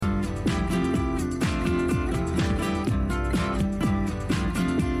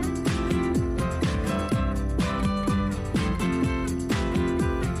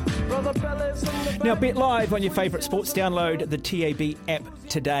Now, bet live on your favourite sports. Download the TAB app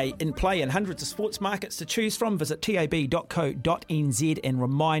today. In play and hundreds of sports markets to choose from. Visit tab.co.nz and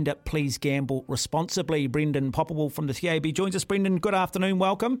reminder, please gamble responsibly. Brendan Popplewell from the TAB joins us. Brendan, good afternoon.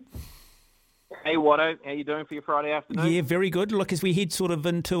 Welcome. Hey, Watto. How you doing for your Friday afternoon? Yeah, very good. Look, as we head sort of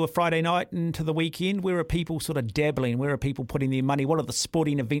into a Friday night, into the weekend, where are people sort of dabbling? Where are people putting their money? What are the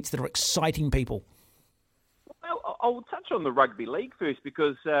sporting events that are exciting people? Well, I'll touch on the rugby league first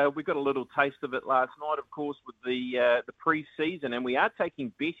because we got a little taste of it last night, of course, with the pre-season, and we are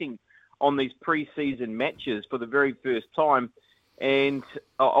taking betting on these pre-season matches for the very first time. And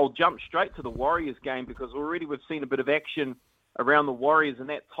I'll jump straight to the Warriors game because already we've seen a bit of action around the Warriors in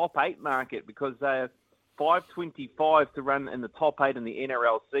that top 8 market because they're $5.25 to run in the top 8 in the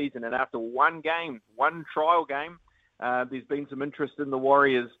NRL season. And after one trial game, there's been some interest in the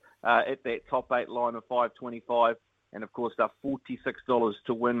Warriors at that top 8 line of $5.25. And, of course, they're $46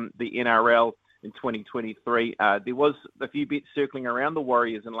 to win the NRL in 2023. There was a few bets circling around the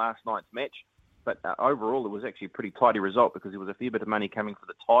Warriors in last night's match. But overall, it was actually a pretty tidy result because there was a fair bit of money coming for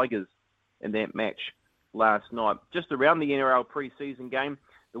the Tigers in that match last night. Just around the NRL pre-season game,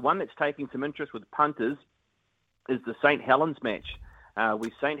 the one that's taking some interest with punters is the St. Helens match.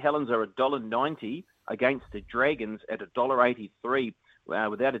 St. Helens are $1.90 against the Dragons at $1.83.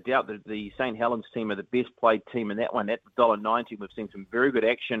 Without a doubt, the St. Helens team are the best played team in that one. At $1.90, we've seen some very good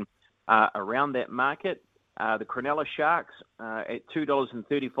action around that market. The Cronulla Sharks at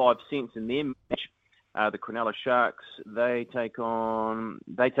 $2.35 in their match. The Cronulla Sharks, they take on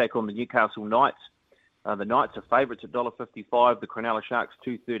the Newcastle Knights. The Knights are favourites at $1.55. The Cronulla Sharks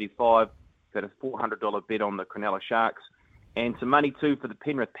 $2.35. Got a $400 bet on the Cronulla Sharks, and some money too for the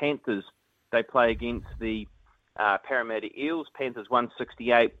Penrith Panthers. They play against the Parramatta Eels. Panthers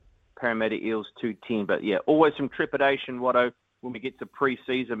 $1.68. Parramatta Eels $2.10. But yeah, always some trepidation, Watto, when we get to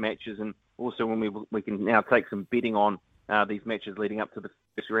pre-season matches, and also when we can now take some betting on these matches leading up to the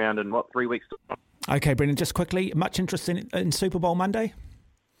first round in 3 weeks' time. Okay, Brendan, just quickly, much interest in Super Bowl Monday?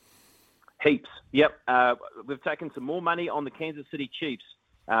 Heaps. Yep. We've taken some more money on the Kansas City Chiefs.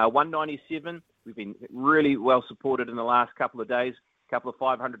 $1.97. We've been really well supported in the last couple of days. A couple of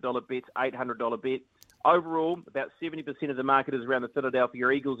 $500 bets, $800 bet. Overall, about 70% of the market is around the Philadelphia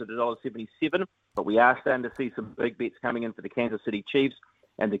Eagles at $1.77. But we are starting to see some big bets coming in for the Kansas City Chiefs.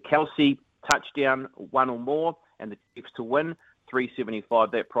 And the Kelsey touchdown, 1 or more, and the Chiefs to win,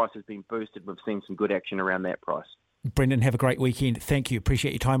 $3.75. That price has been boosted. We've seen some good action around that price. Brendan, have a great weekend. Thank you.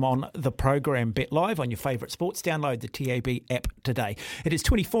 Appreciate your time on the program. Bet live on your favourite sports. Download the TAB app today. It is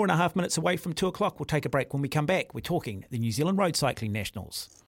 24 and a half minutes away from 2 o'clock. We'll take a break. When we come back, we're talking the New Zealand Road Cycling Nationals.